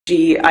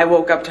I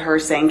woke up to her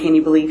saying, "Can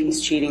you believe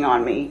he's cheating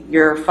on me?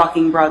 Your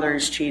fucking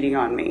brother's cheating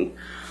on me."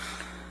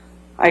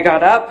 I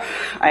got up.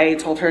 I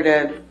told her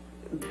to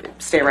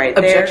stay right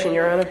there. Objection,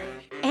 Your Honor.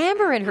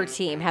 Amber and her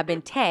team have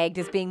been tagged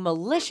as being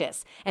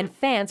malicious, and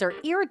fans are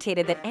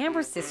irritated that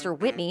Amber's sister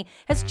Whitney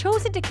has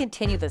chosen to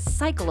continue the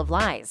cycle of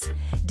lies.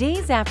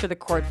 Days after the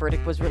court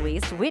verdict was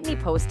released, Whitney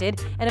posted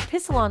an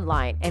epistle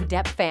online, and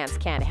Depp fans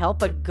can't help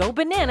but go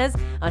bananas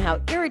on how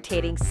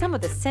irritating some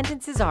of the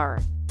sentences are.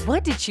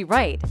 What did she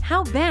write?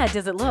 How bad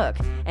does it look?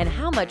 And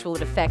how much will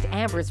it affect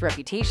Amber's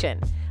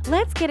reputation?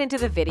 Let's get into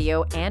the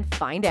video and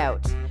find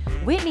out.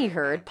 Whitney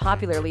Heard,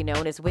 popularly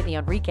known as Whitney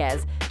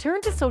Enriquez,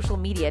 turned to social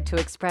media to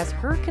express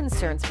her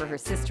concerns for her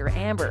sister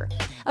Amber.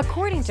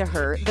 According to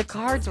her, the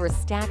cards were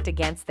stacked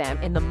against them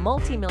in the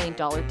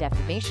multi-million-dollar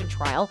defamation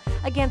trial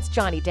against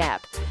Johnny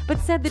Depp, but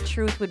said the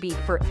truth would be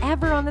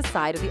forever on the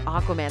side of the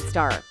Aquaman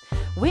star.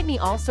 Whitney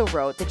also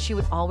wrote that she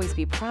would always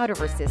be proud of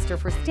her sister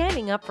for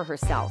standing up for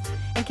herself,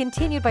 and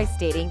continued by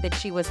stating that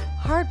she was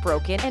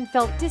heartbroken and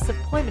felt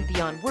disappointment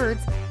beyond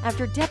words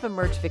after Depp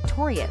emerged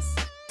victorious.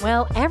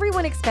 Well,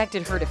 everyone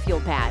expected her to feel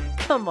bad.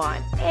 Come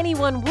on,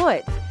 anyone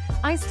would.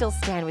 I still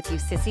stand with you,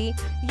 sissy.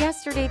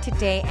 Yesterday,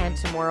 today, and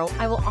tomorrow,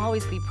 I will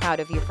always be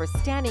proud of you for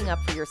standing up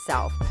for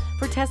yourself,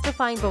 for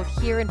testifying both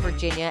here in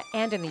Virginia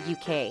and in the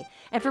UK,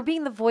 and for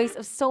being the voice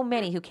of so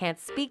many who can't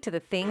speak to the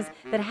things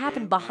that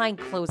happen behind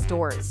closed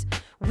doors.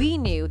 We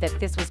knew that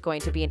this was going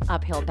to be an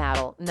uphill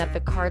battle and that the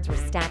cards were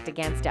stacked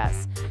against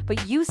us,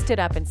 but you stood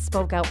up and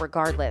spoke out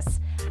regardless.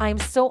 I am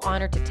so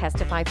honored to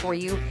testify for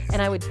you,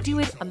 and I would do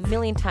it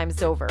 1,000,000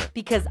 times over,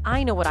 because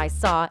I know what I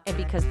saw and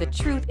because the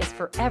truth is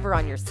forever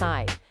on your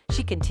side.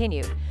 She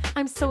continued,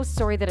 "I'm so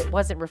sorry that it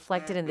wasn't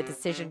reflected in the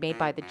decision made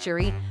by the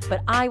jury,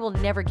 but I will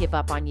never give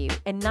up on you,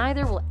 and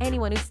neither will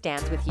anyone who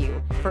stands with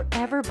you,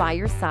 forever by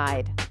your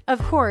side."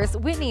 Of course,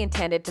 Whitney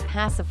intended to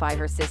pacify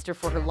her sister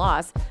for her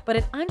loss, but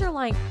an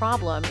underlying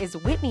problem is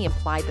Whitney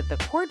implied that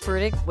the court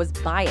verdict was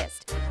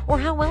biased. Or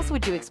how else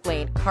would you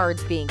explain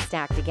cards being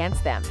stacked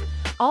against them?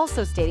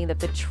 Also stating that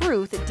the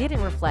truth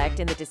didn't reflect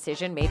in the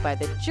decision made by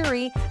the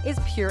jury is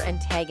pure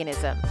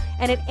antagonism,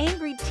 and an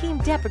angry Team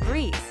Depp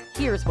agrees.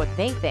 Here's what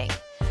they think.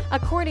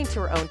 According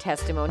to her own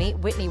testimony,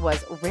 Whitney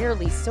was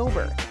rarely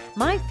sober.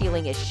 "My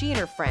feeling is she and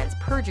her friends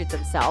perjured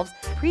themselves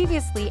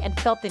previously and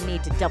felt the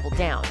need to double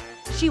down.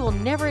 She will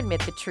never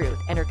admit the truth,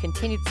 and her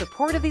continued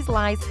support of these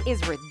lies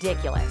is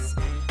ridiculous.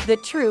 The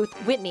truth,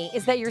 Whitney,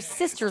 is that your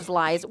sister's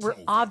lies were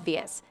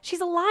obvious. She's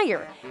a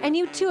liar, and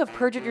you too have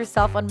perjured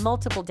yourself on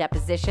multiple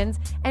depositions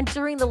and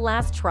during the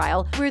last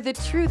trial where the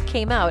truth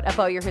came out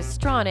about your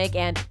histrionic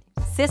and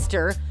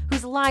sister,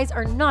 whose lies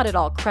are not at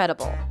all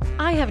credible."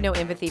 I have no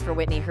empathy for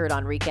Whitney Heard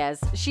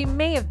Enriquez. She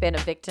may have been a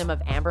victim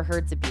of Amber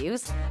Heard's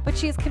abuse, but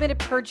she has committed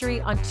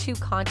perjury on 2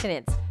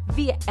 continents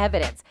via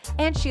evidence,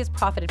 and she has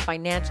profited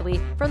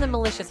financially from the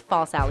malicious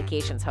false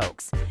allegations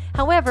hoax.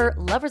 However,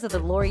 lovers of the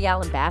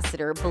L'Oreal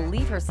ambassador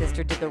believe her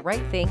sister did the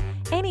right thing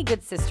any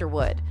good sister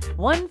would.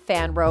 One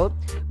fan wrote,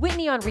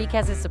 "Whitney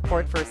Enriquez's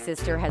support for her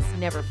sister has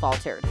never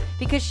faltered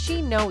because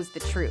she knows the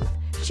truth.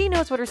 She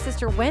knows what her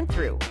sister went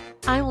through.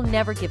 I will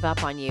never give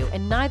up on you,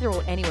 and neither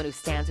will anyone who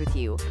stands with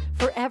you.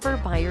 Forever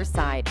by your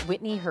side,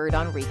 Whitney Heard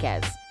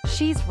Enriquez."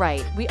 She's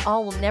right. We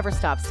all will never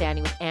stop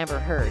standing with Amber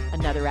Heard,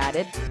 another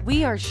added.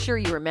 "We are sure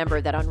you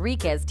remember that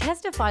Enriquez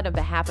testified on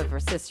behalf of her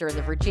sister in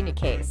the Virginia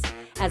case.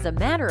 As a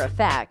matter of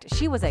fact,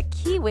 she was a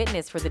key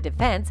witness for the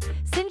defense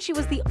since she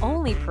was the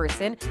only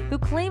person who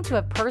claimed to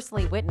have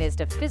personally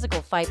witnessed a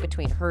physical fight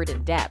between Heard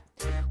and Depp."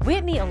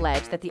 Whitney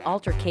alleged that the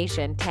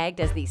altercation, tagged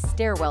as the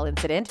stairwell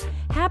incident,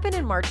 happened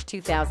in March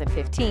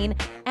 2015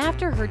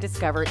 after Heard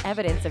discovered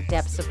evidence of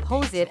Depp's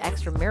supposed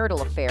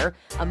extramarital affair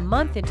a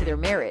month into their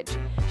marriage.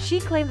 She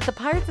claimed that the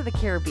Pirates of the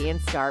Caribbean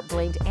star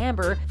blamed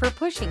Amber for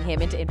pushing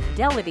him into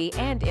infidelity,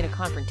 and in a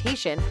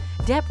confrontation,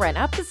 Depp ran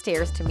up the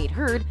stairs to meet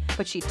Heard,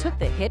 but she took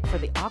the hit for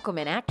the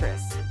Aquaman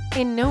actress.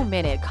 In no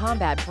minute,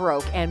 combat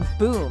broke, and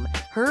boom,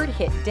 Heard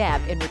hit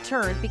Depp in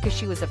return because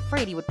she was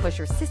afraid he would push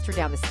her sister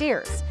down the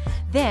stairs.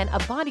 Then a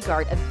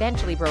bodyguard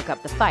eventually broke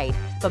up the fight,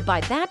 but by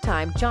that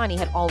time, Johnny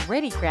had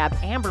already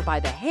grabbed Amber by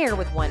the hair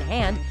with one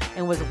hand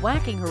and was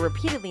whacking her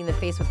repeatedly in the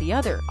face with the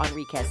other,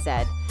 Enriquez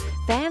said.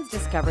 Fans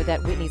discovered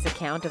that Whitney's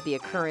account of the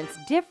occurrence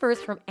differs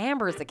from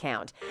Amber's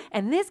account,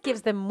 and this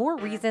gives them more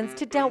reasons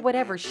to doubt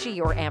whatever she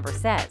or Amber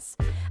says.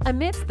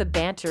 Amidst the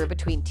banter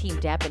between Team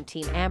Depp and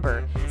Team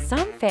Amber,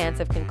 some fans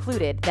have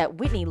concluded that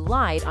Whitney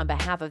lied on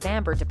behalf of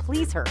Amber to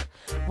please her.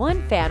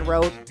 One fan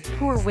wrote,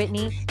 "Poor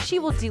Whitney, she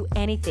will do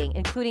anything,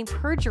 including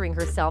perjuring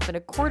herself in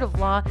a court of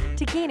law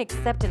to gain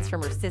acceptance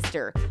from her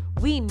sister.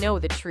 We know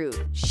the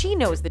truth. She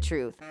knows the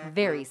truth.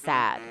 Very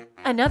sad."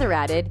 Another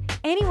added,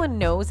 "Anyone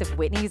knows if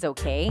Whitney's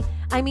okay?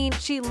 I mean,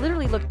 she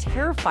literally looked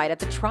terrified at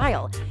the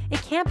trial.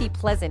 It can't be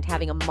pleasant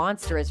having a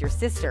monster as your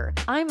sister.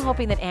 I'm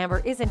hoping that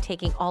Amber isn't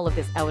taking all of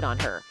this out on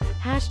her.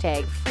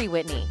 Hashtag Free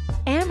Whitney."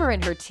 Amber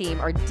and her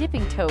team are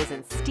dipping toes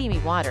in steamy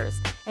waters,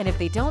 and if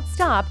they don't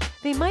stop,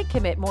 they might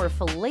commit more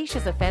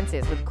fallacious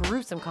offenses with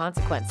gruesome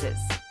consequences.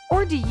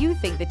 Or do you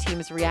think the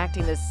team is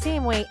reacting the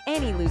same way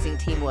any losing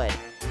team would?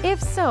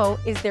 If so,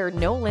 is there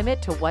no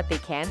limit to what they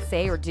can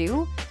say or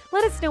do?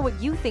 Let us know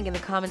what you think in the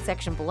comment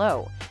section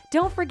below.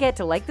 Don't forget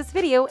to like this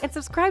video and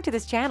subscribe to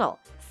this channel.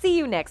 See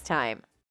you next time.